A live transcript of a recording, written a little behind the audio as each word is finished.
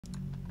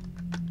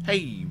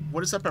Hey,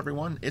 what is up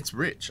everyone? It's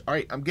Rich.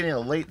 Alright, I'm getting a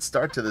late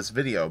start to this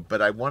video,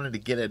 but I wanted to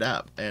get it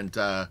up. And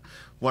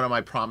one of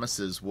my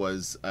promises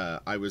was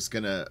I was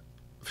going to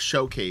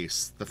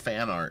showcase the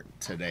fan art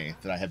today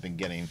that I have been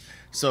getting.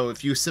 So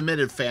if you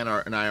submitted fan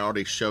art, and I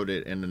already showed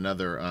it in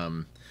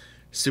another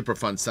Super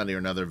Fun Sunday or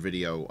another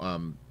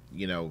video,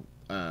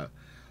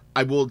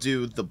 I will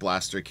do the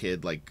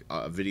Blasterkid like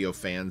video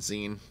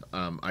fanzine.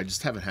 I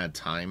just haven't had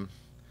time.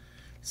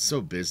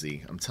 So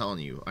busy, I'm telling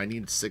you. I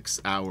need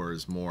 6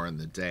 hours more in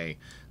the day.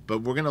 But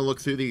we're going to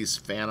look through these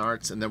fan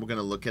arts, and then we're going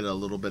to look at a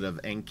little bit of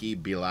Enki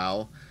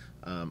Bilal.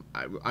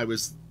 I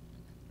was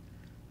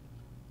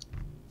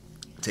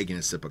taking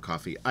a sip of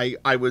coffee.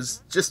 I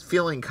was just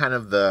feeling kind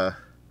of the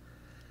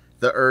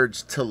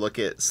urge to look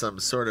at some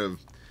sort of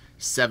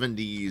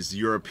 70s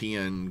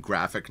European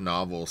graphic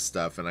novel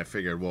stuff, and I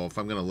figured, well, if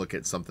I'm going to look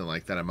at something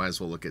like that, I might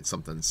as well look at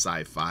something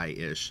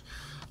sci-fi-ish.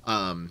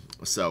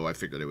 So I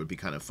figured it would be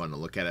kind of fun to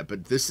look at it.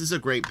 But this is a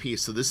great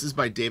piece. So this is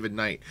by David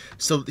Knight.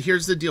 So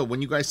here's the deal.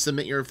 When you guys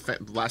submit your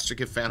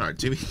Blasterkid fan art,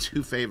 do me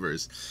two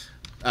favors.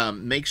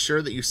 Make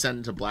sure that you send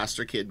it to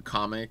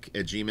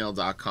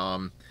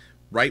blasterkidcomic@gmail.com.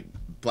 Write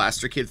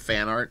Blasterkid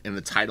fan art in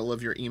the title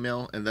of your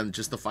email, and then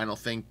just the final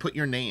thing, put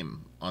your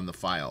name on the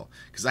file,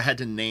 because I had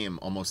to name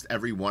almost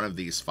every one of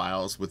these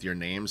files with your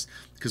names,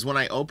 because when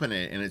I open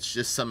it and it's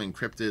just some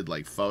encrypted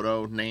like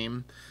photo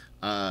name,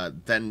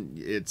 then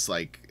it's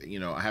like, you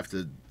know, I have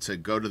to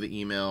go to the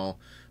email,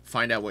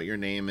 find out what your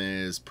name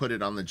is, put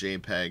it on the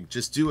JPEG.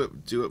 Just do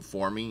it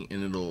for me,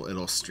 and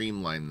it'll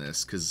streamline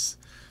this, because,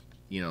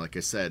 you know, like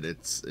I said,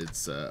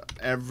 it's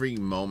every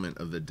moment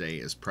of the day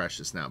is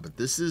precious now. But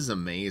this is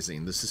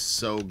amazing. This is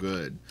so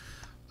good.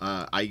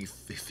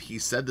 He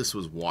said this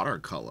was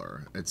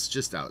watercolor. It's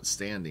just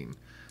outstanding.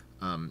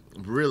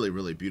 Really,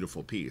 really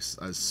beautiful piece.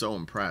 I was so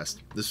impressed.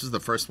 This was the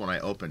first one I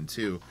opened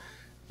too,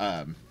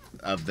 of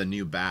the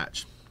new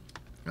batch.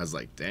 I was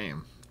like,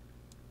 damn,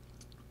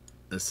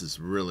 this is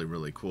really,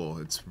 really cool.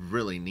 It's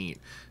really neat.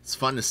 It's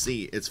fun to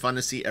see. It's fun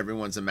to see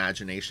everyone's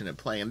imagination at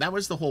play. And that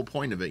was the whole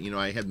point of it. You know,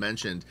 I had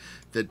mentioned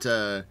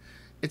that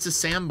it's a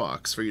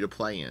sandbox for you to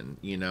play in.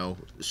 You know,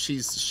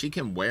 she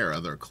can wear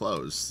other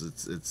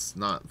clothes. It's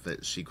not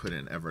that she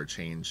couldn't ever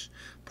change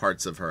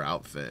parts of her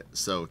outfit.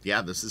 So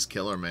yeah, this is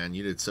killer, man.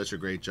 You did such a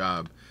great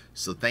job.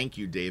 So thank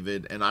you,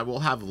 David. And I will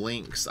have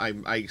links.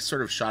 I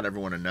sort of shot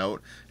everyone a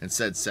note and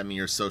said, send me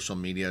your social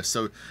media.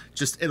 So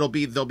just there'll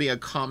be a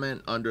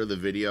comment under the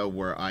video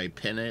where I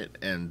pin it,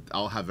 and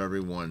I'll have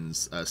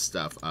everyone's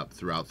stuff up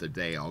throughout the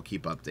day. I'll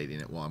keep updating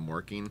it while I'm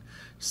working.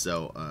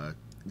 So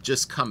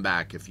just come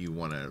back if you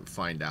want to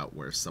find out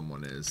where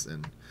someone is,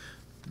 and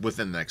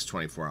within the next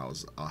 24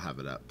 hours I'll have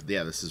it up. But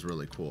yeah, this is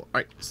really cool.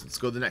 All right, so let's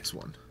go to the next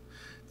one.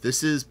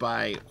 This is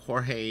by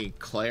Jorge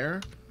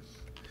Claire.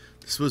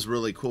 This was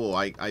really cool.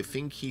 I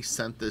think he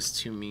sent this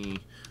to me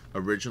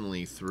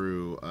originally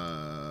through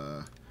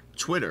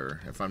Twitter,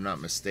 if I'm not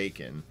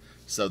mistaken.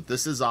 So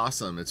this is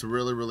awesome. It's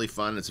really, really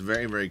fun. It's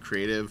very, very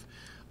creative.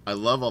 I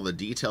love all the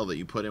detail that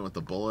you put in with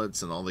the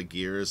bullets and all the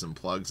gears and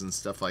plugs and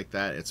stuff like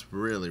that. It's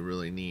really,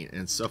 really neat,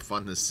 and it's so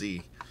fun to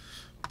see.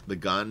 The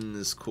gun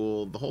is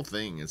cool. The whole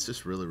thing, it's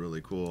just really,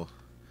 really cool.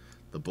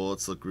 The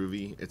bullets look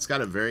groovy. It's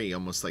got a very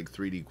almost like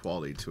 3D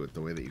quality to it,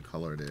 the way that you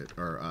colored it,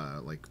 or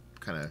like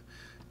kind of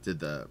did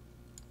the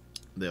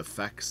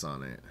effects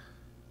on it.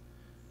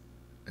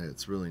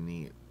 It's really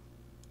neat.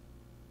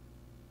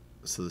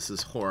 So this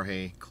is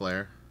Jorge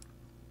Claire.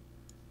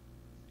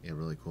 Yeah,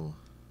 really cool.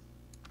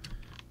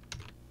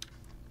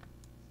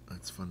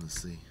 That's fun to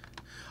see.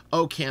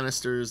 Oh,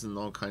 canisters and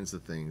all kinds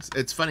of things.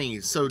 It's funny.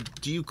 So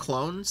do you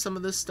clone some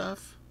of this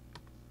stuff?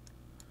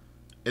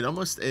 It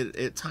almost,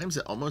 at times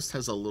it almost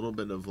has a little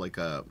bit of like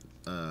a,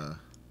 yeah,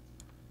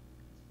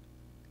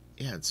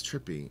 it's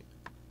trippy.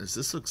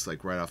 This looks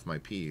like right off my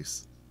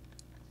piece.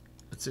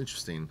 It's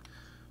interesting.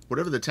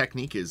 Whatever the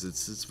technique is,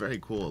 it's very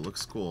cool. It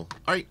looks cool.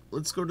 All right,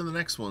 let's go to the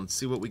next one,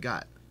 see what we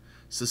got.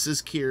 So this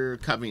is Keir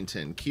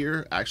Covington.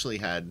 Keir actually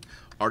had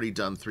already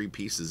done 3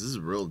 pieces. This is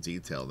real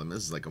detailed. I mean,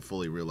 this is like a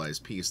fully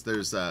realized piece.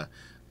 There's an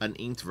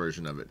inked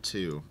version of it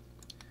too.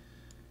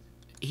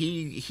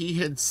 He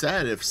had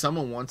said if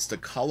someone wants to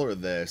color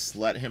this,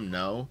 let him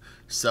know.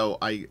 So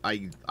I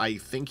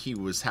think he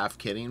was half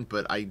kidding,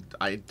 but I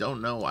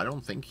don't know. I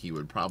don't think he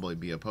would probably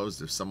be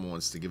opposed if someone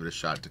wants to give it a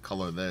shot to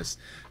color this.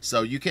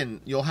 So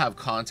you'll have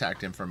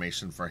contact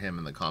information for him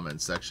in the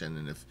comments section,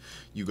 and if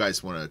you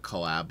guys want to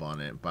collab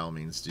on it, by all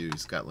means do.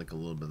 He's got like a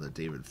little bit of the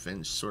David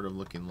Finch sort of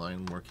looking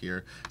line work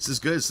here. This is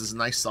good. This is a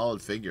nice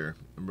solid figure.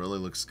 It really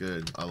looks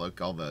good. I like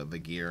all the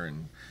gear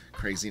and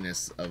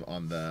craziness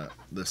on the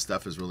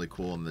stuff is really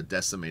cool, and the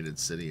decimated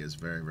city is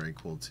very, very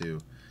cool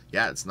too.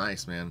 Yeah, it's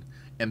nice, man.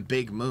 And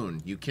big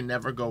moon. You can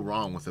never go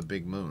wrong with a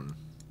big moon.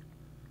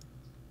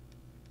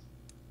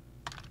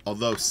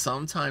 Although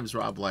sometimes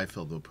Rob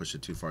Liefeld will push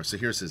it too far. So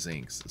here's his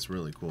inks. It's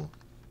really cool.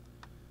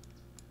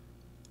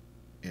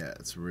 Yeah,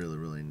 it's really,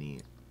 really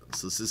neat.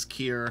 So this is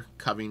Keir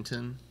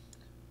Covington.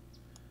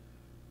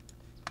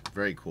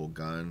 Very cool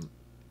gun.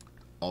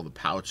 All the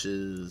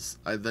pouches.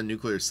 The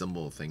nuclear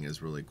symbol thing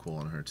is really cool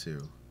on her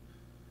too.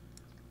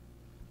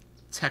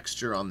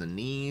 texture on the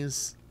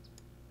knees.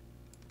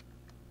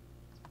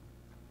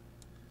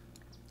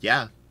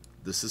 Yeah,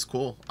 this is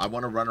cool. I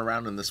want to run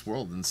around in this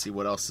world and see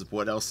what else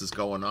is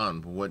going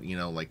on. What, you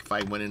know, like if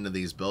I went into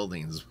these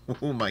buildings,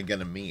 who am I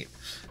gonna meet?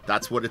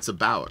 That's what it's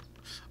about.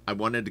 I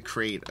wanted to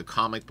create a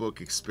comic book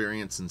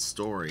experience and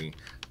story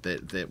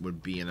that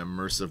would be an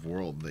immersive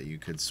world that you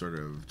could sort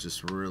of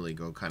just really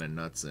go kind of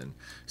nuts in.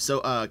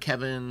 So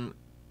Kevin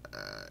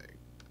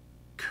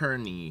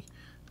Kearney,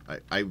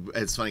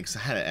 it's funny because I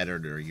had an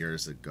editor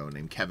years ago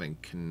named Kevin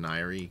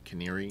Canary.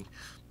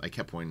 I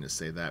kept wanting to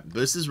say that. But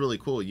this is really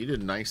cool. You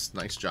did a nice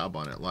job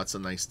on it. Lots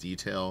of nice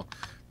detail.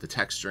 The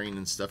texturing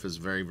and stuff is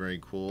very, very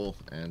cool.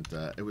 And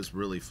it was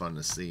really fun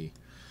to see.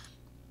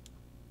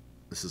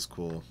 This is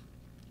cool.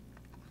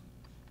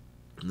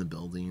 And the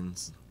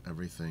buildings,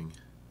 everything.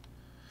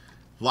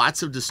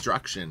 Lots of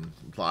destruction.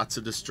 Lots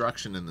of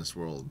destruction in this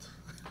world.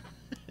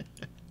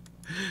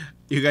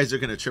 You guys are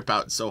going to trip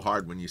out so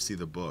hard when you see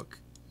the book.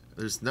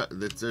 There's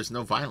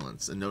no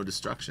violence and no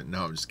destruction.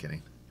 No, I'm just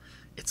kidding.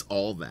 It's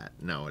all that.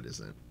 No, it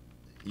isn't.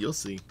 You'll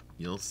see.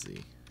 You'll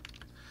see.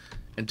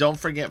 And don't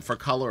forget, for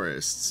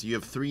colorists, you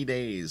have 3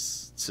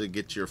 days to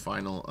get your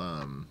final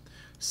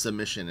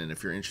submission. And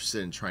if you're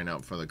interested in trying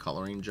out for the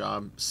coloring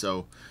job,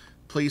 so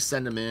please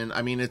send them in.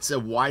 I mean, it's a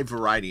wide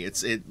variety.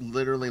 It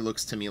literally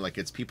looks to me like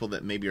it's people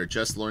that maybe are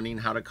just learning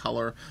how to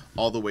color,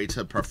 all the way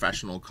to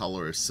professional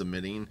colorists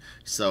submitting.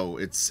 So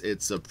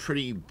it's a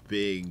pretty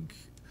big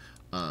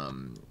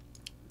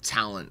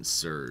talent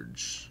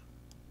surge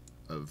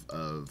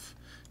of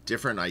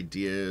different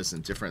ideas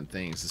and different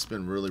things. It's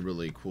been really,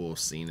 really cool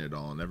seeing it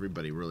all, and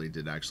everybody really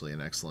did actually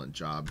an excellent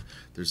job.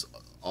 There's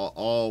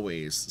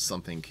always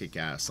something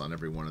kick-ass on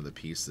every one of the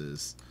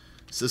pieces.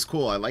 So it's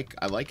cool. I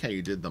like how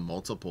you did the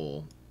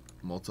multiple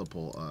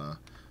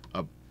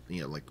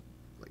you know, like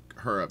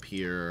her up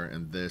here,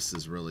 and this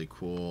is really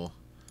cool.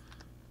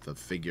 The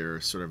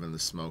figure sort of in the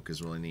smoke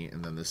is really neat,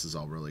 and then this is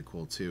all really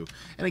cool too.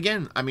 And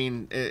again, I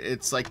mean,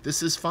 it's like,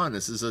 this is fun.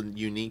 This is a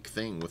unique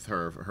thing with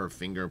her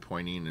finger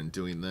pointing and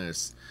doing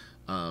this.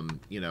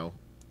 You know,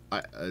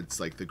 it's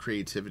like the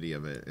creativity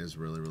of it is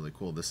really, really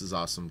cool. This is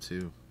awesome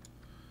too.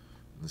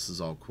 This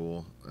is all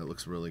cool. It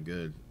looks really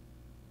good.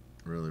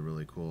 Really,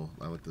 really cool.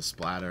 I like the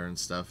splatter and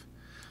stuff.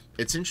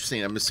 It's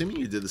interesting. I'm assuming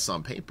you did this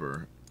on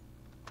paper.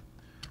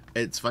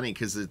 It's funny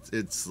because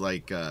it's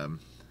like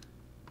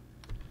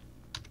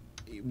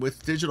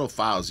with digital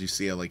files, you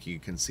see like you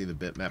can see the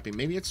bit mapping.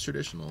 Maybe it's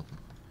traditional,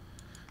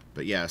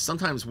 but yeah,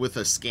 sometimes with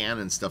a scan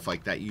and stuff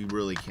like that, you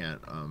really can't.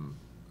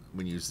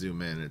 When you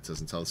zoom in, it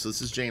doesn't tell. So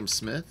this is James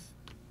Smith.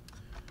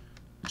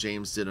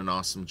 James did an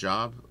awesome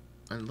job.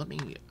 And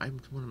I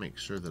want to make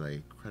sure that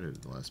I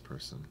credited the last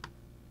person.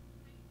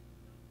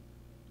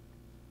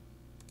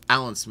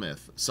 Alan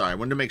Smith. Sorry, I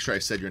wanted to make sure I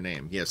said your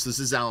name. Yes, this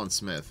is Alan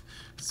Smith.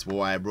 That's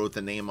why I wrote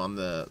the name on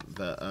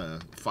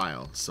the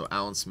file. So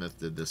Alan Smith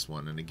did this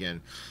one. And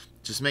again,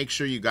 just make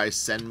sure you guys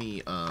send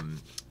me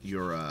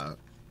your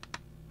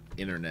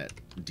internet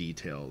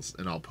details,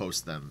 and I'll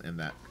post them in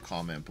that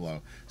comment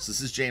below. So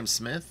this is James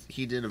Smith.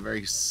 He did a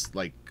very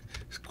like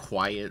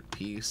quiet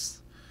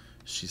piece.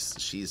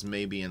 She's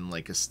maybe in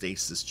like a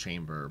stasis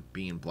chamber,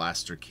 being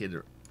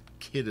Blasterkid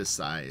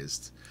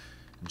kidicized.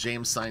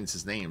 James signs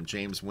his name,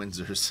 James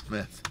Windsor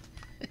Smith.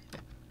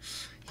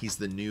 He's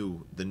the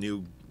new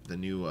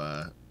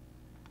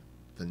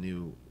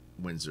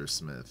Windsor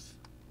Smith.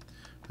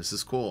 This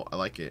is cool. I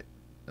like it.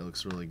 It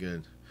looks really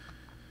good.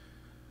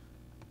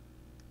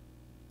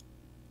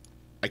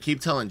 I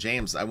keep telling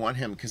James I want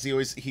him, because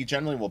he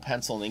generally will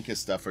pencil and ink his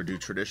stuff or do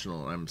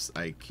traditional.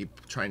 I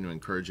keep trying to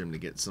encourage him to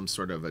get some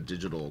sort of a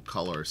digital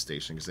color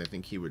station, because I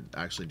think he would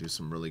actually do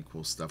some really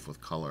cool stuff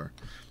with color.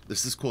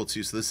 This is cool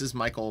too. So this is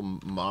Michael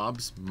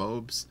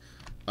Mobes,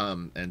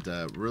 and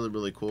really,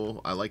 really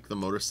cool. I like the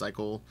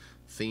motorcycle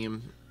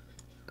theme.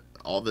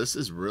 All this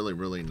is really,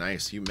 really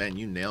nice. You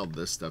nailed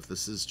this stuff.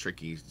 This is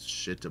tricky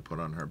shit to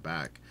put on her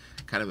back.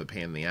 Kind of a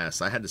pain in the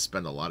ass. I had to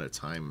spend a lot of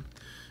time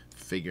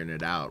figuring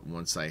it out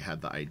once I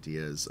had the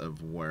ideas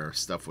of where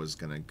stuff was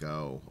gonna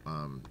go.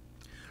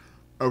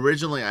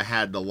 Originally I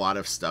had a lot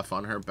of stuff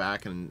on her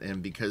back,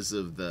 and because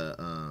of the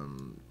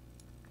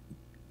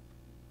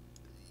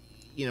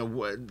you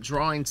know,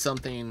 drawing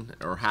something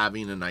or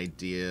having an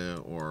idea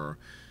or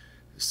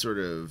sort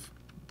of,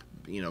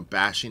 you know,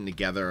 bashing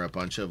together a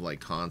bunch of like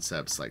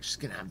concepts, like she's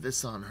gonna have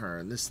this on her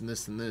and this and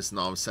this and this, and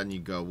all of a sudden you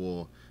go,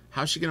 well,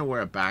 how's she gonna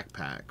wear a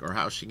backpack, or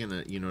how's she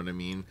gonna, you know what I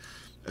mean?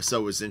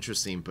 So it was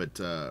interesting, but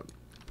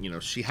you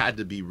know, she had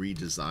to be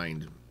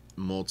redesigned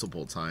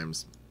multiple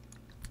times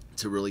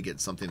to really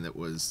get something that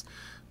was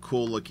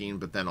cool looking,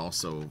 but then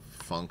also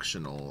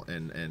functional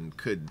and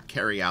could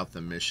carry out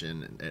the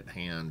mission at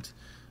hand,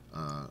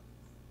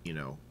 you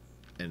know,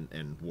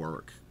 and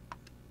work.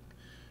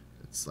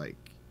 It's like,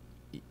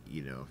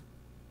 you know,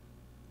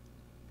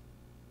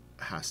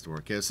 has to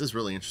work. Yeah, this is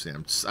really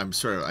interesting.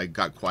 I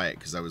got quiet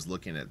because I was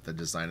looking at the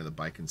design of the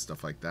bike and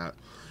stuff like that.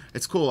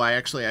 It's cool. I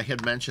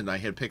had mentioned I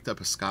had picked up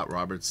a Scott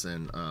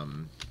Robertson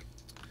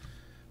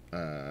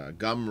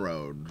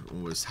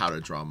Gumroad, was how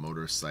to draw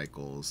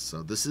motorcycles.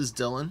 So this is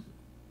Dylan.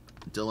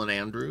 Dylan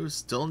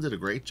Andrews. Dylan did a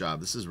great job.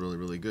 This is really,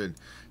 really good.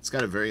 It's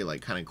got a very,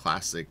 like, kind of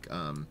classic,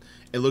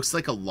 it looks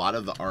like a lot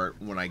of the art,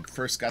 when I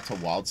first got to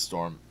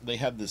Wildstorm, they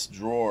had this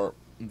drawer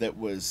that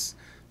was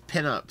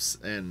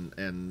pinups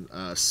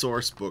and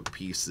source book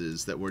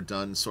pieces that were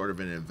done sort of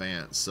in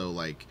advance. So,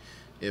 like,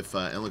 if,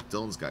 and look,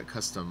 Dylan's got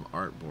custom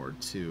artboard,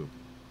 too.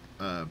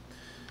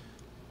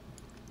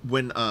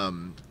 When,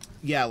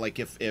 yeah, like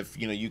if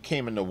you know, you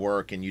came into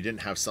work and you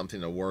didn't have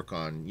something to work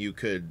on, you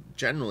could,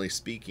 generally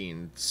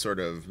speaking, sort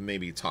of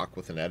maybe talk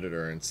with an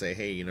editor and say,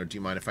 hey, you know, do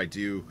you mind if I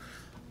do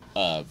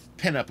a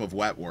pinup of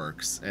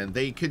Wetworks? And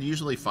they could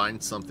usually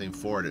find something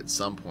for it at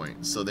some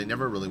point, so they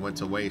never really went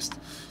to waste.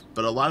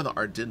 But a lot of the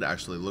art did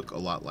actually look a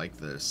lot like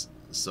this,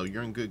 so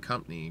you're in good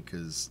company,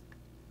 because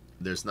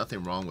there's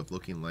nothing wrong with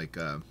looking like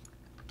a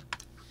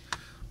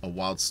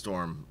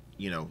Wildstorm,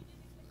 you know,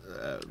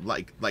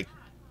 like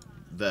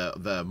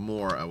the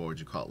more what would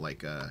you call it,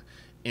 like a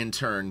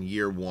intern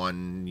year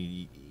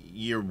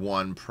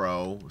one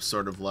pro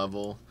sort of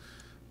level.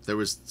 There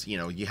was, you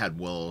know, you had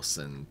Willis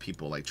and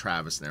people like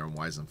Travis and Aaron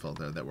Weisenfeld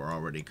there that were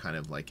already kind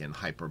of like in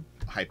hyper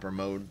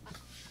mode,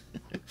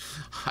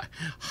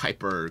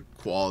 hyper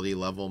quality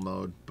level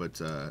mode.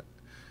 But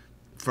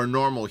for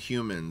normal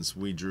humans,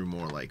 we drew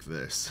more like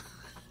this.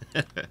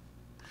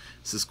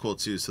 This is cool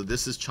too. So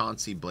this is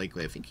Chauncey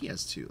Blakely. I think he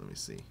has two. Let me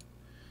see.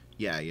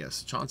 Yeah,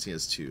 yes, Chauncey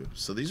has two.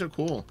 So these are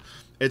cool.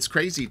 It's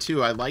crazy,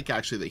 too. I like,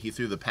 actually, that he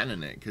threw the pen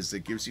in it, because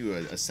it gives you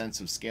a sense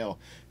of scale.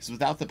 Because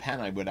without the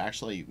pen, I would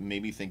actually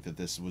maybe think that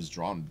this was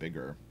drawn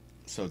bigger.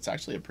 So it's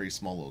actually a pretty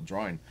small little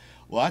drawing.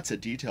 Lots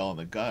of detail on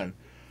the gun.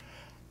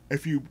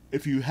 If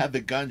you had the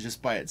gun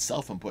just by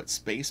itself and put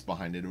space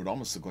behind it, it would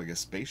almost look like a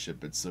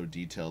spaceship. It's so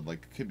detailed.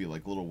 Like, it could be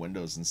like little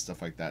windows and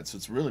stuff like that. So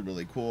it's really,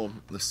 really cool.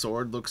 The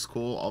sword looks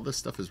cool. All this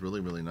stuff is really,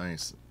 really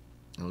nice.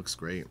 It looks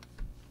great.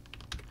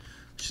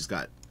 She's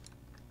got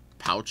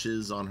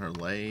pouches on her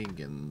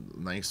leg and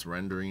nice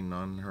rendering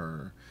on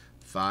her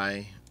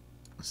thigh.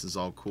 This is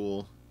all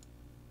cool.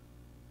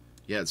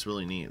 Yeah, it's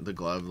really neat. The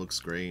glove looks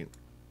great.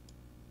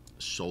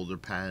 Shoulder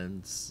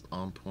pads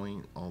on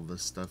point. All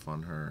this stuff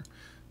on her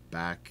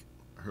back,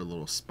 her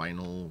little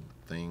spinal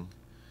thing.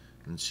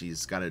 And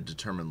she's got a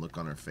determined look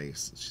on her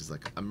face. She's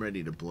like, I'm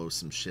ready to blow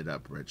some shit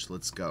up, Rich.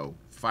 Let's go.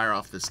 Fire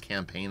off this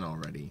campaign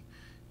already,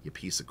 you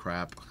piece of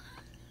crap.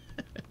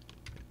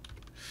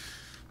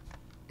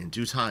 In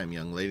due time,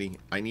 young lady.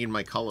 I need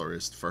my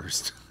colorist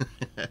first.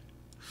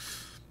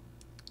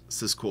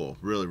 This is cool.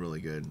 Really,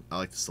 really good. I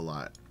like this a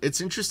lot. It's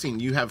interesting.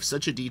 You have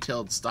such a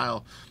detailed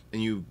style,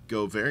 and you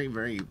go very,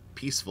 very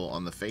peaceful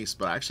on the face,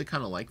 but I actually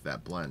kind of like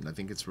that blend. I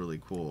think it's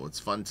really cool. It's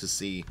fun to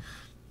see.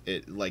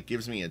 It, like,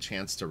 gives me a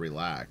chance to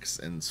relax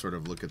and sort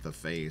of look at the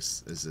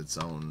face as its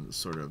own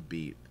sort of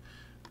beat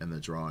in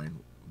the drawing.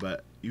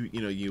 But you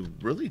know, you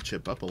really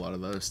chip up a lot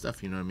of the other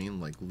stuff, you know what I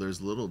mean? Like, there's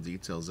little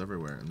details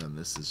everywhere, and then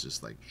this is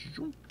just like,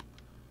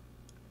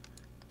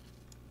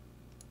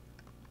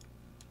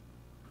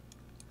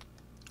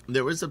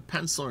 there was a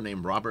penciler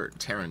named Robert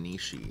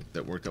Teranishi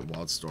that worked at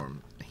Wildstorm.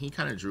 He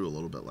kind of drew a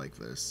little bit like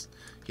this.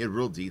 He had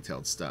real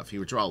detailed stuff. He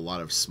would draw a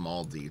lot of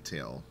small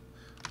detail,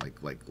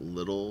 like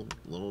little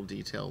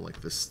detail,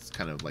 like this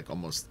kind of like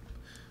almost,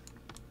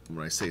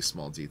 when I say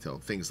small detail,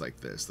 things like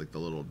this, like the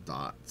little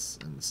dots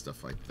and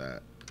stuff like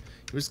that.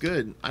 It was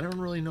good. I don't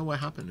really know what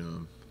happened to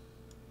him.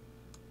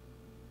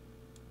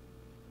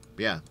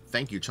 But yeah,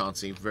 thank you,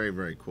 Chauncey. Very,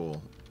 very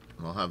cool.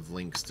 I'll have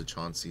links to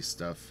Chauncey's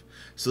stuff.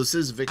 So this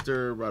is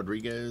Victor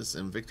Rodriguez,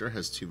 and Victor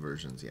has two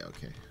versions. Yeah,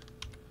 okay.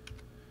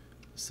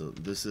 So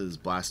this is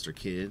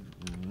Blasterkid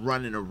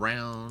running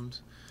around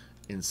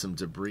in some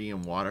debris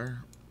and water.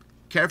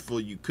 Careful,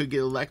 you could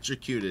get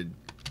electrocuted.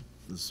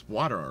 This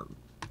water art.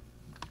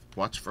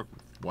 Watch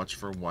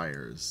for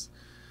wires.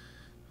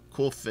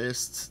 Cool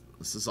fists.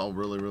 This is all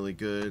really, really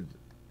good.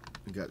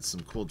 We got some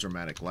cool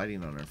dramatic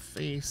lighting on her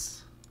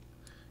face.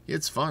 Yeah,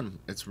 it's fun.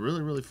 It's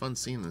really, really fun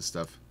seeing this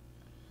stuff.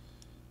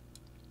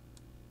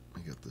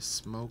 We got the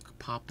smoke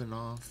popping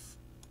off.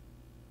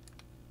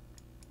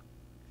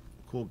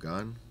 Cool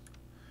gun.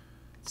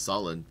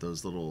 Solid.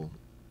 Those little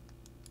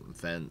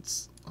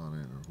vents on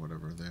it, or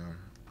whatever they are.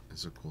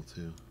 These are cool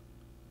too.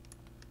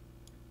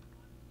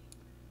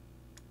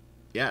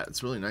 Yeah,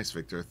 it's really nice,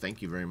 Victor.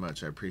 Thank you very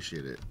much. I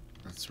appreciate it.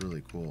 That's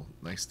really cool.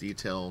 Nice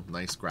detail,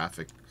 nice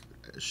graphic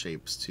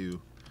shapes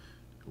too.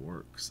 It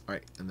works.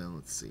 Alright, and then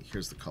let's see.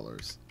 Here's the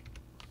colors.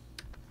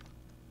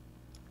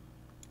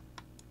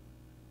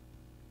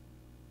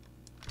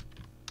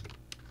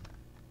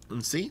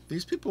 And see,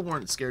 these people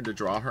weren't scared to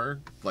draw her,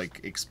 like,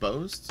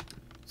 exposed.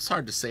 It's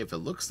hard to say if it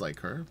looks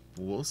like her.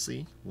 We'll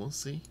see. We'll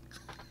see.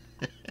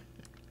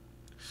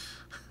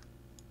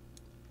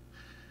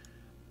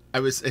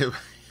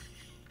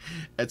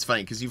 It's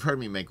funny because you've heard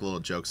me make little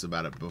jokes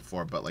about it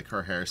before, but like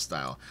her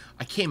hairstyle,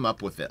 I came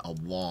up with it a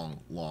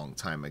long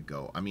time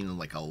ago. I mean,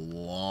 like a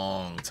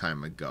long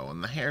time ago.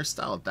 And the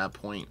hairstyle at that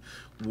point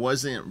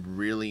wasn't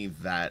really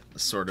that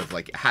sort of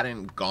like, it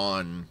hadn't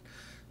gone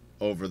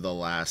over the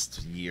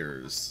last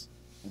years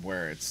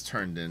where it's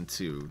turned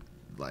into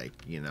like,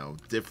 you know,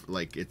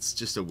 like it's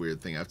just a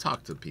weird thing. I've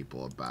talked to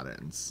people about it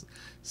and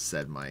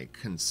said my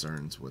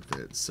concerns with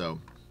it. So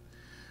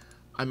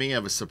I may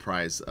have a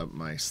surprise up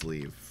my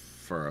sleeve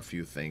for a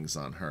few things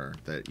on her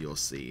that you'll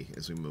see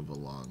as we move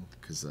along,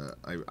 because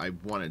I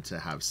wanted to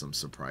have some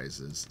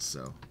surprises.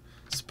 So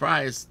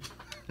surprise.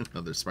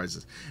 Other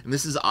surprises. And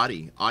this is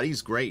Audie.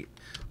 Audie's great.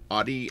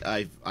 Audie,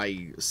 I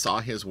saw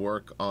his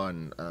work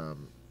on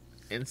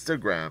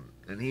Instagram,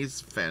 and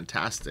he's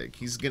fantastic.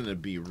 He's gonna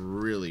be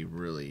really,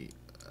 really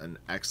an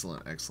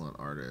excellent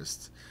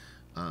artist.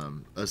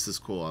 This is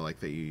cool. I like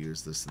that you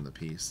use this in the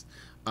piece.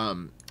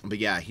 But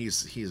yeah,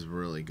 he's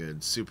really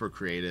good. Super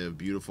creative,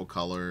 beautiful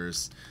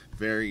colors,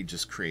 very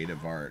just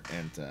creative art.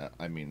 And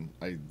I mean,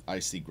 I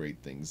see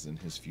great things in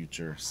his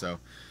future. So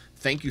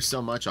thank you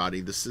so much,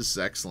 Audie. This is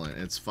excellent.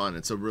 It's fun.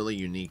 It's a really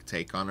unique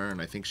take on her,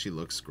 and I think she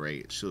looks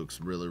great. She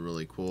looks really,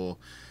 really cool.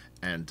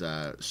 And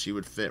she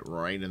would fit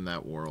right in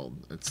that world.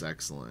 It's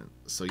excellent.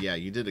 So yeah,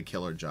 you did a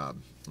killer job.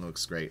 It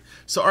looks great.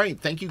 So all right,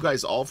 thank you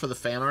guys all for the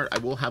fan art. I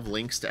will have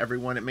links to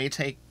everyone. It may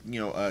take, you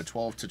know,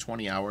 12 to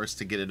 20 hours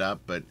to get it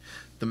up, but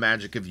the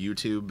magic of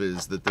YouTube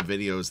is that the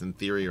videos in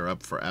theory are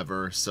up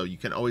forever. So you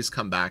can always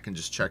come back and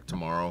just check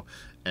tomorrow,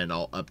 and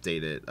I'll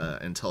update it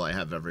until I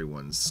have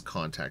everyone's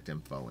contact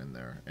info in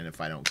there. And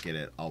if I don't get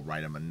it, I'll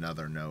write them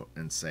another note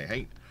and say,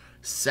 hey,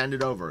 send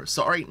it over.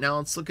 So all right, now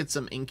let's look at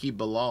some Inky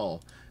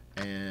Bilal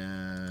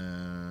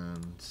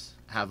and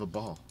have a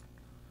ball.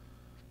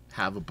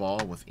 Have a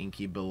ball with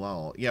Inky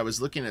Bilal. Yeah, I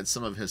was looking at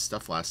some of his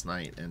stuff last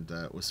night, and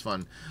it was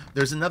fun.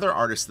 There's another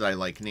artist that I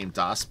like named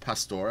Das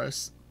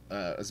Pastores.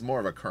 Is more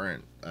of a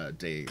current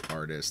day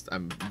artist.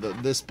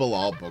 This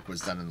Bilal book was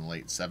done in the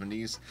late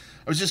 70s.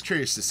 I was just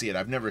curious to see it.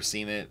 I've never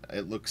seen it.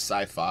 It looked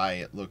sci-fi.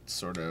 It looked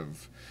sort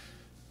of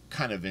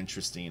kind of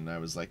interesting. I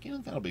was like, you know,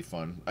 that'll be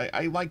fun.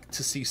 I like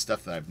to see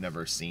stuff that I've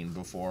never seen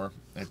before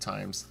at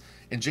times.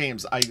 And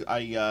James,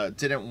 I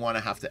didn't want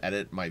to have to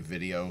edit my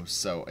video,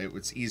 so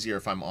it's easier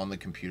if I'm on the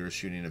computer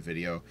shooting a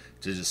video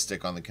to just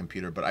stick on the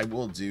computer. But I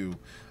will do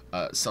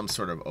some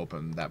sort of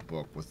open that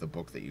book with the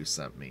book that you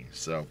sent me.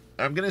 So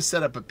I'm going to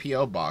set up a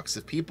P.O. box.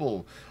 If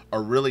people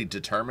are really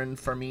determined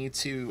for me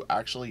to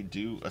actually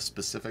do a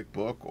specific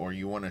book, or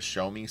you want to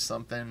show me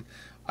something,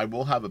 I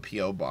will have a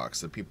P.O.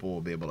 box that people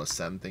will be able to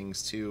send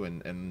things to,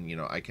 and you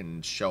know, I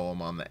can show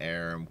them on the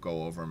air and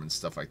go over them and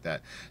stuff like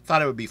that.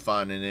 Thought it would be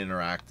fun and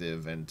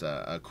interactive, and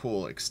a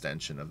cool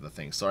extension of the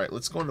thing. So all right,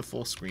 let's go into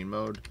full screen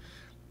mode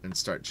and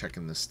start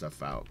checking this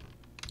stuff out.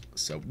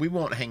 So we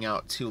won't hang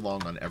out too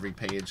long on every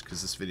page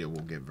because this video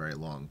will get very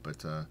long,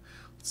 but let's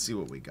see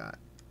what we got.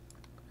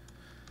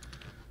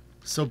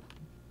 So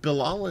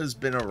Bilal has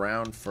been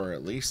around for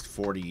at least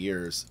 40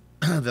 years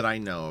that I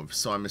know of,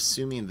 so I'm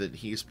assuming that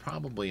he's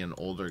probably an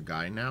older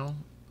guy now.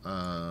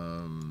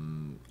 I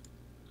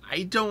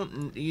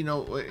don't, you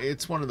know,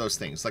 it's one of those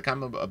things. Like,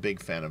 I'm a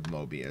big fan of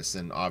Mobius,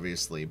 and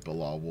obviously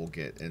Bilal will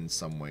get in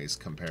some ways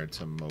compared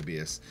to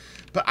Mobius,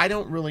 but I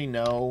don't really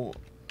know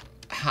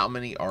how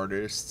many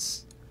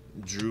artists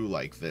drew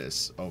like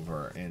this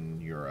over in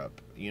Europe.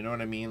 You know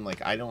what I mean?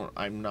 Like,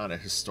 I'm not a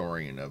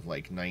historian of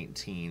like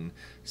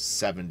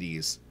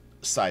 1970s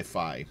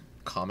sci-fi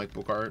comic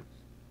book art,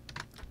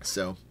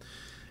 so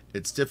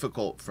it's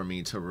difficult for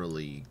me to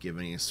really give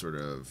any sort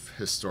of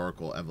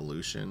historical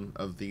evolution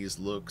of these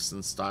looks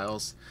and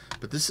styles.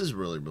 But this is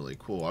really, really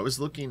cool. I was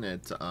looking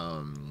at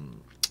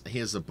he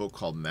has a book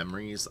called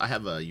Memories. I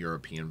have a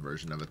European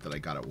version of it that I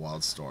got at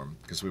Wildstorm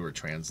because we were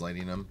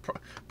translating them.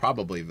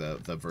 Probably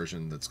the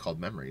version that's called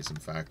Memories, in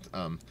fact.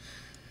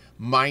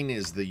 Mine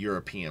is the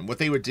European. What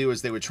they would do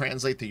is they would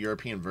translate the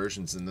European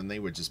versions, and then they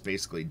would just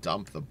basically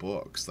dump the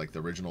books, like the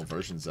original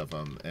versions of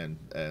them, and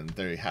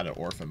they had an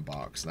orphan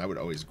box, and I would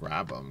always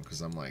grab them because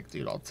I'm like,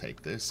 dude, I'll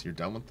take this. You're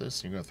done with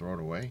this? You're going to throw it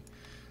away?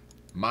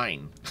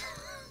 Mine.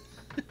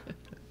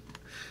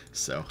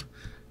 So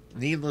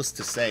needless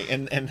to say,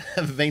 and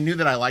they knew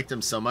that I liked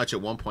them so much.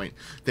 At one point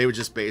they would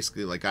just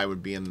basically, like, I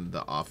would be in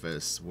the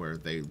office where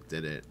they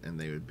did it, and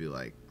they would be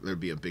like, there'd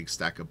be a big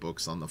stack of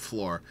books on the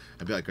floor.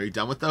 I'd be like, are you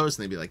done with those?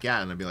 And they'd be like,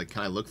 yeah. And I'd be like,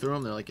 can I look through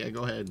them? They're like, yeah,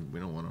 go ahead. We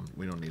don't want them.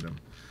 We don't need them.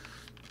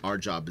 Our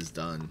job is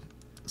done.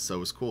 So it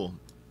was cool.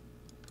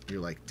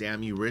 You're like,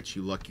 damn you, Rich,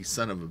 you lucky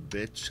son of a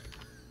bitch.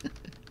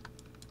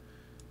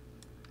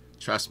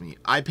 Trust me,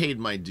 I paid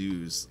my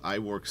dues. I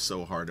worked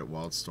so hard at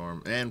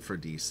Wildstorm and for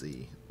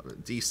DC.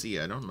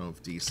 DC, I don't know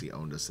if DC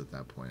owned us at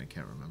that point. I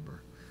can't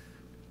remember.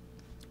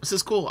 This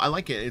is cool. I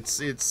like it.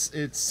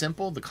 It's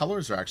simple. The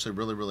colors are actually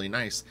really, really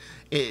nice.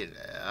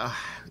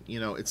 You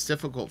know, it's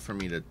difficult for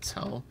me to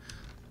tell.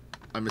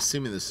 I'm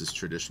assuming this is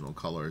traditional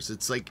colors.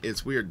 It's like,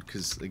 it's weird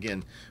because,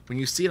 again, when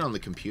you see it on the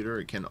computer,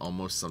 it can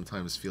almost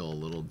sometimes feel a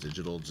little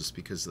digital just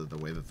because of the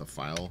way that the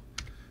file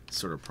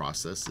sort of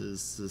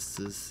processes.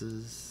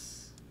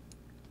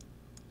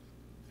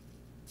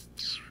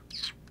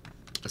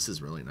 This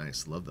is really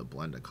nice. Love the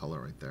blend of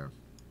color right there.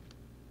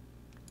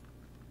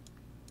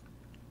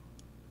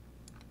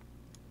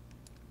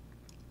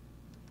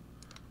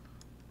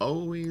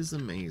 Always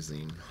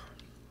amazing.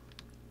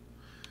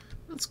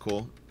 That's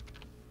cool.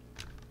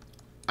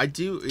 I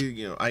do,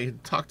 you know, I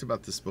had talked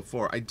about this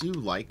before. I do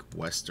like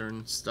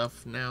Western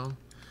stuff now.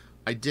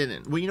 I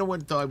didn't. Well, you know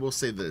what, though? I will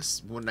say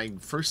this. When I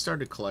first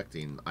started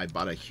collecting, I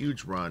bought a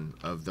huge run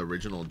of the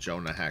original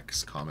Jonah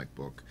Hex comic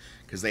book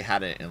because they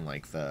had it in,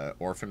 like, the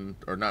orphan,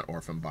 or not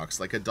orphan box,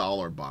 like a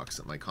dollar box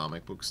at my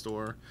comic book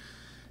store.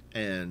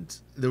 And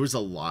there was a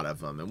lot of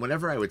them. And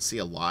whenever I would see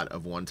a lot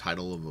of one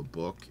title of a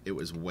book, it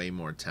was way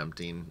more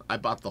tempting. I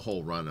bought the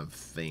whole run of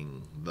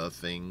The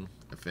Thing,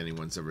 if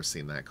anyone's ever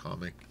seen that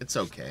comic. It's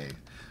okay.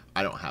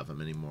 I don't have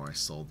them anymore. I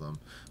sold them.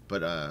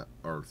 But,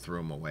 or threw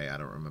them away. I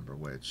don't remember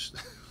which.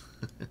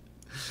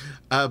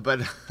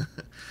 But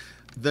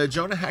the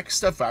Jonah Hex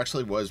stuff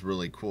actually was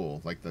really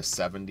cool. Like the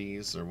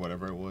 70s or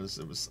whatever it was.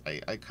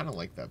 I kind of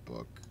like that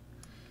book.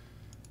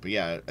 But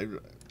yeah, I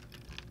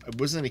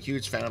wasn't a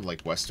huge fan of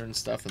like Western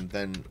stuff, and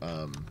then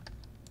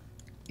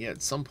yeah,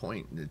 at some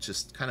point it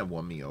just kind of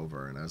won me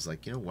over, and I was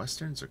like, you know,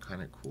 Westerns are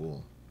kind of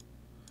cool.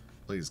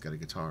 Look, he's got a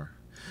guitar.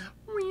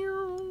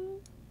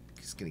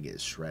 He's gonna get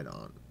his shred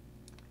on.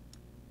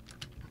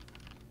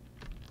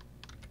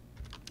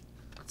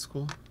 That's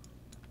cool.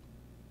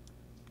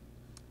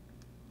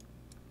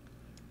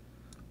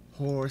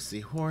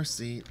 Horsey,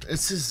 horsey.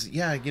 This is,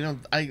 yeah, you know,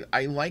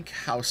 I like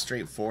how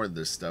straightforward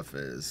this stuff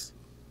is.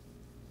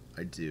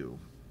 I do.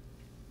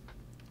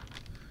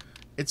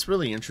 It's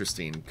really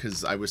interesting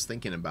because I was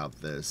thinking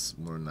about this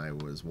when I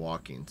was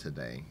walking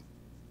today.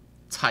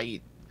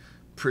 Tight,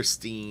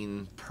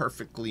 pristine,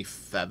 perfectly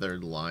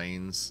feathered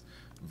lines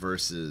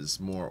versus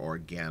more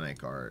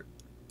organic art.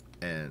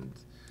 And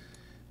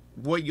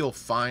what you'll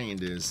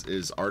find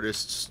is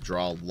artists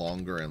draw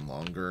longer and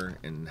longer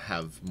and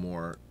have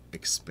more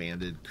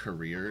expanded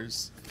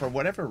careers. For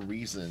whatever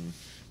reason,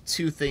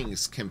 two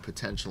things can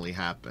potentially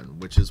happen,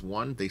 which is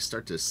one, they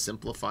start to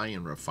simplify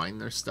and refine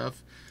their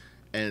stuff,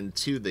 and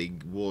two, they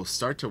will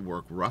start to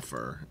work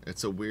rougher.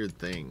 It's a weird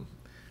thing.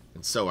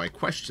 And so I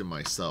question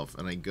myself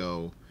and I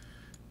go,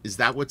 is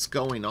that what's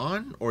going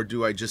on, or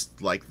do I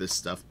just like this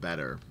stuff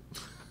better?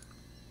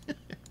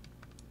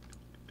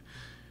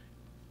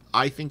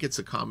 I think it's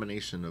a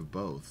combination of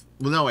both.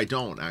 Well, no, I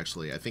don't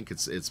actually. I think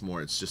it's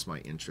just my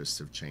interests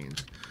have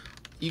changed.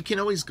 You can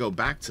always go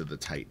back to the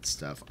tight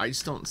stuff. I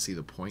just don't see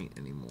the point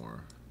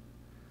anymore.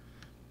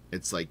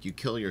 It's like you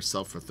kill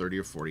yourself for 30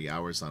 or 40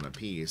 hours on a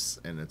piece,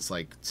 and it's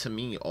like, to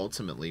me,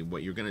 ultimately,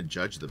 what you're going to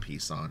judge the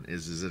piece on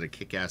is it a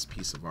kick-ass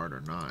piece of art or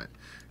not?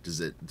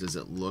 Does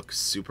it look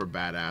super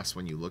badass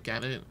when you look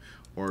at it,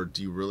 or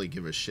do you really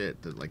give a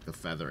shit that, like, the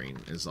feathering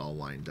is all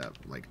lined up,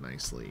 like,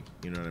 nicely?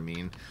 You know what I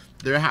mean?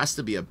 There has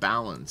to be a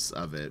balance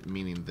of it,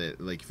 meaning that,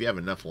 like, if you have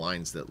enough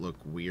lines that look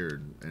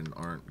weird and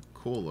aren't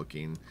cool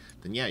looking,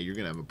 then yeah, you're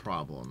going to have a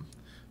problem.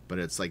 But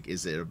it's like,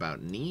 is it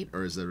about neat,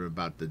 or is it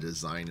about the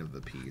design of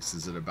the piece?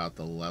 Is it about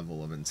the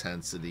level of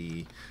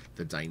intensity,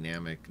 the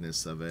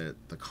dynamicness of it,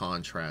 the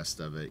contrast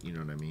of it? You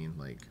know what I mean?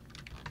 Like,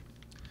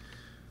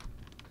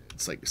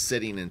 it's like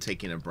sitting and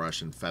taking a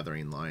brush and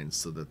feathering lines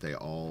so that they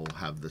all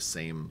have the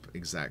same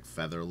exact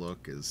feather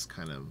look is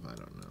kind of, I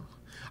don't know.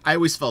 I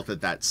always felt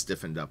that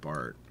stiffened up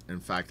art. In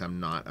fact, I'm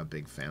not a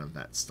big fan of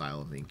that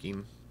style of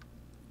inking.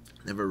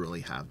 Never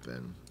really have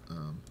been.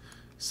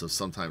 So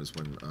sometimes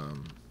when...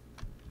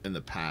 in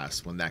the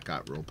past, when that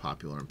got real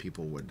popular and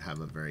people would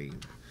have a very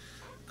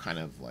kind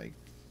of like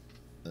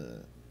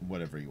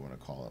whatever you want to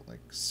call it, like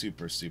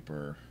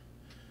super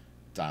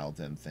dialed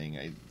in thing,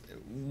 it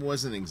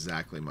wasn't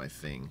exactly my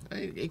thing.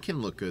 It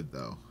can look good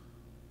though.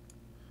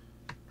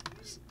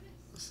 This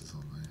is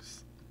all nice.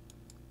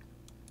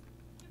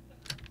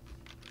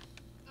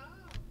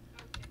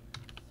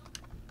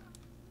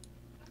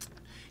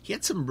 He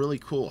had some really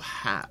cool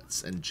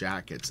hats and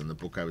jackets in the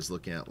book I was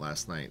looking at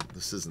last night.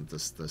 This isn't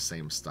the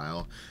same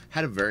style.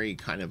 Had a very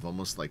kind of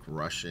almost like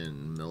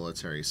Russian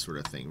military sort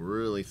of thing.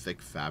 Really thick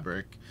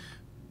fabric,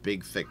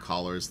 big thick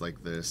collars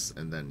like this,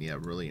 and then yeah,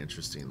 really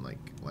interesting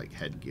like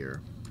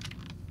headgear.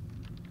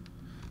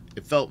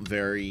 It felt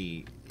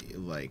very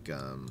like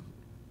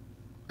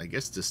I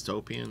guess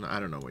dystopian. I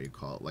don't know what you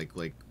call it. Like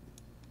it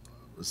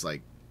was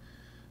like,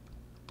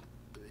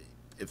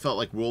 it felt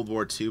like World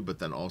War II, but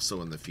then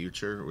also in the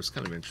future. It was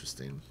kind of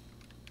interesting.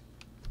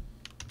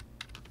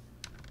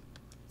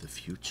 The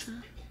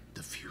future?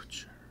 The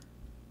future.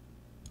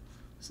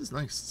 This is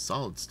nice,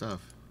 solid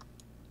stuff.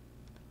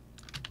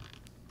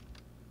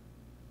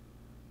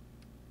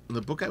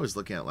 The book I was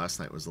looking at last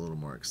night was a little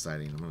more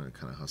exciting. I'm going to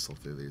kind of hustle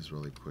through these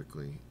really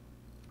quickly.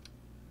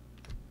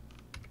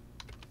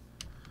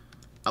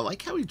 I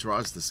like how he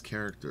draws this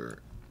character.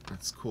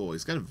 That's cool.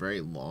 He's got a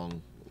very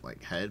long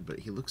like head, but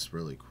he looks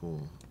really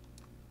cool.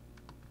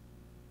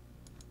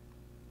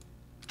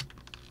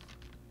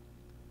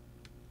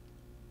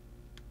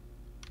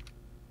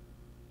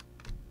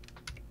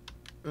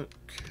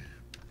 Okay.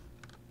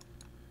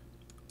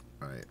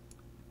 Alright.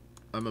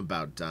 I'm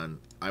about done.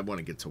 I want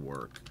to get to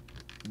work.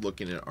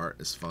 Looking at art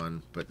is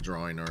fun, but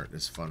drawing art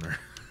is funner.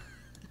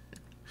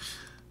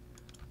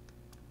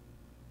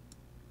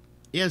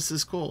 Yeah, this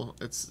is cool.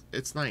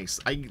 It's nice.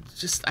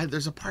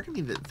 There's a part of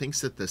me that thinks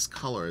that this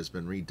color has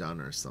been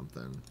redone or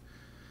something.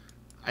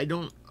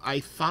 I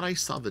thought I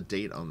saw the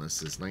date on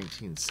this as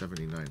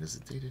 1979. Is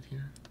it dated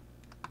here?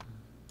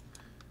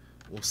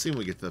 We'll see when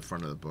we get to the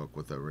front of the book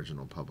what the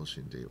original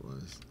publishing date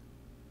was.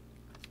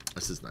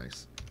 This is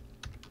nice.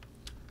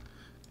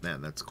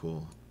 Man, that's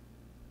cool.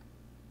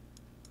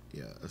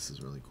 Yeah, this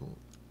is really cool.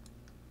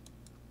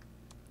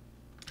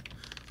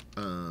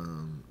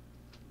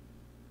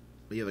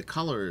 But yeah, the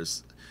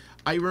colors.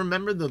 I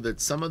remember though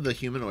that some of the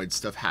humanoid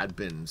stuff had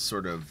been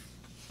sort of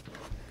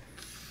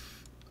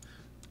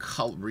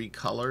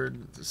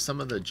recolored.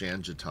 Some of the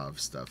Janjatov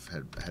stuff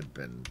had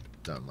been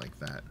done like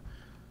that.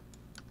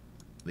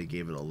 They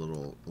gave it a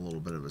little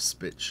bit of a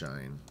spit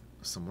shine.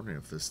 So I'm wondering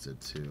if this did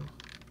too.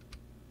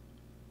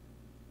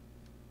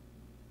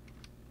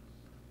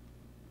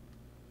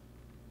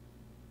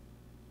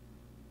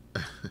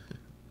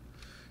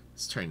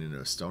 It's turning into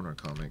a stoner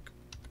comic.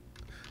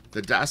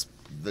 The Dos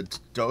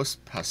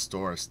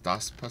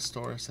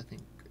Pastores, I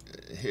think,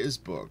 his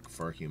book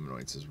for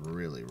humanoids is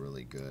really,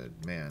 really good.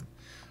 Man,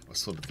 I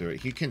was flipping through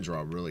it. He can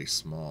draw really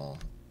small.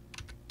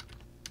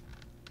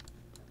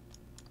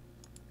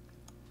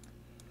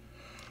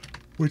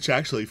 Which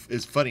actually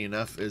is funny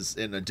enough, is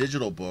in a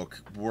digital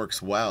book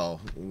works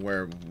well,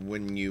 where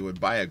when you would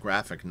buy a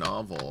graphic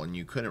novel and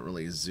you couldn't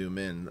really zoom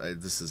in,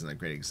 this isn't a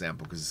great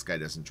example because this guy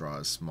doesn't draw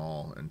as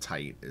small and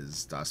tight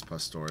as Dos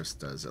Pastores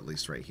does, at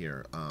least right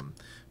here.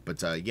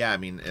 But yeah, I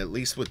mean, at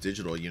least with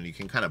digital, you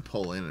can kind of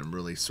pull in and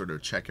really sort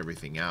of check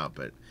everything out,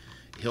 but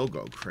he'll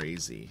go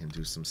crazy and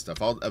do some stuff.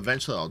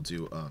 Eventually I'll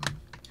do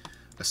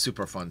a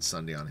super fun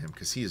Sunday on him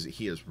because he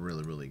is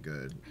really, really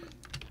good.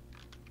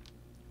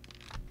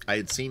 I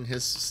had seen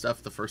his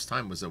stuff the first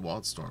time was at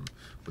Wildstorm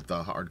with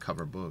the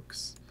hardcover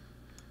books.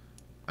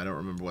 I don't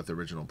remember what the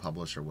original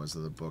publisher was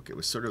of the book. It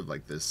was sort of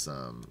like this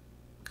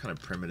kind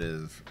of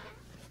primitive.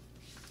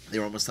 They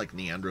were almost like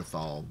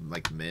Neanderthal,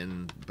 like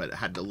men, but it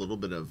had a little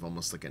bit of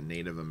almost like a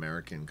Native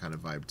American kind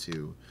of vibe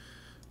too.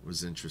 It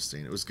was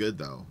interesting. It was good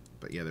though,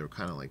 but yeah, they were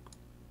kind of like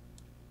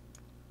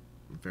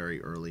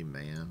very early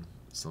man,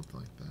 something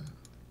like that.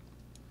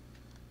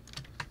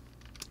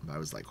 But I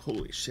was like,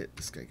 holy shit,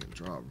 this guy can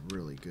draw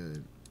really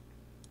good.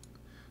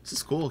 This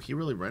is cool. He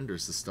really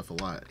renders this stuff a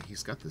lot.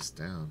 He's got this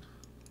down.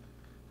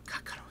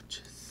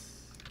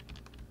 Cockroaches.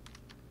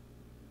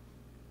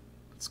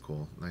 That's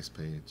cool. Nice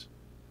page.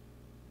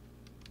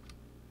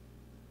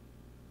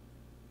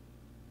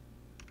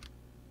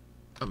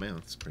 Oh man,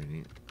 that's pretty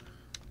neat.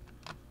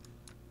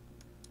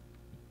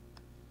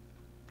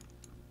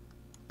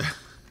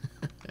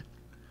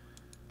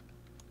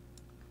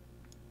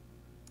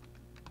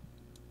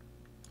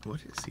 What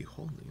is he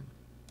holding?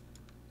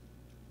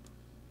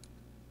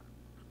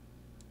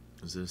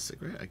 Is it a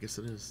cigarette? I guess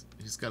it is.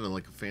 He's got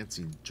like a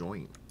fancy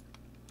joint.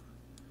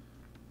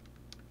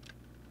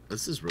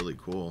 This is really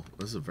cool.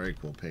 This is a very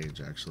cool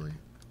page, actually.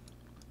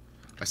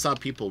 I saw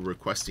people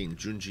requesting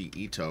Junji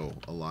Ito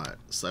a lot,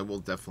 so I will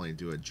definitely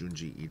do a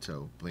Junji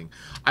Ito bling.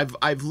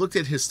 I've looked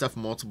at his stuff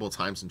multiple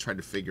times and tried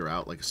to figure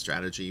out like a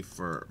strategy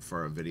for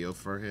a video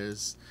for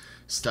his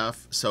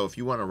stuff. So if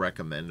you want to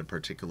recommend a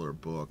particular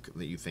book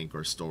that you think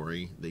or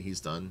story that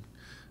he's done,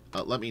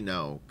 let me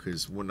know,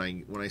 because when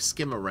I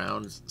skim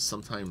around,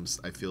 sometimes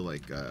I feel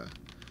like I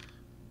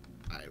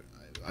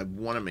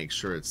want to make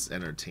sure it's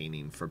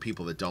entertaining for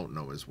people that don't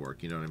know his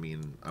work. You know what I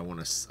mean? I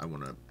want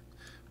to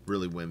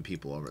really win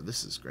people over.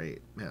 This is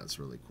great, man. It's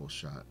a really cool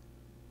shot.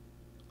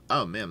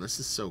 Oh man, this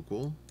is so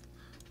cool.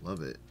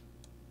 Love it.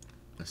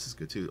 This is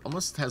good too.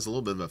 Almost has a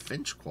little bit of a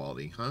Finch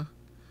quality, huh?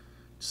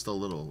 Just a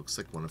little. Looks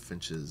like one of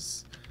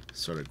Finch's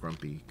sort of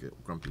grumpy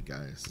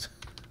guys.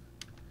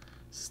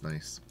 This is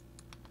nice.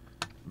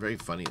 Very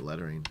funny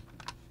lettering.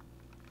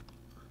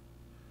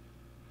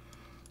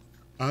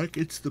 I think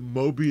it's the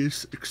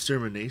Mobius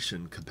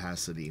extermination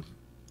capacity.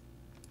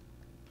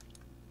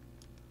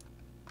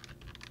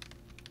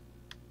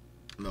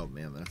 Oh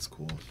man, that's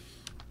cool.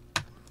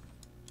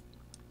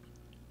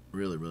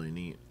 Really, really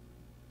neat.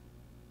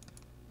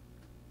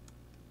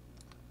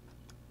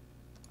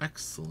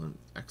 Excellent,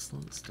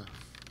 excellent stuff.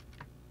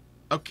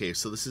 Okay,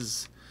 so this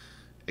is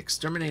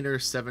Exterminator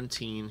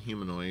 17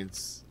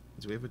 Humanoids.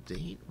 Do we have a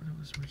date when it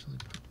was originally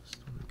published?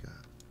 What do we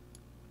got?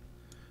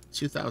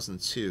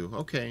 2002.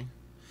 Okay.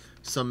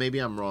 So maybe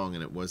I'm wrong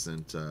and it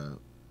wasn't...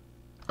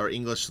 our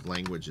English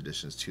language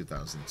edition is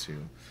 2002.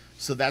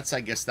 So that's,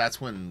 I guess, that's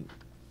when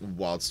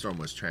Wildstorm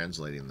was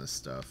translating this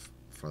stuff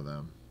for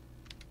them.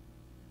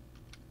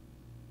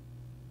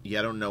 Yeah,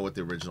 I don't know what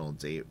the original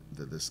date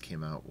that this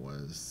came out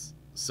was.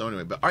 So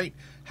anyway, but alright,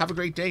 have a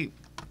great day.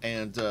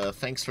 And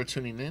thanks for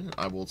tuning in.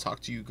 I will talk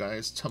to you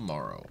guys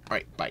tomorrow.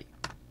 Alright, bye.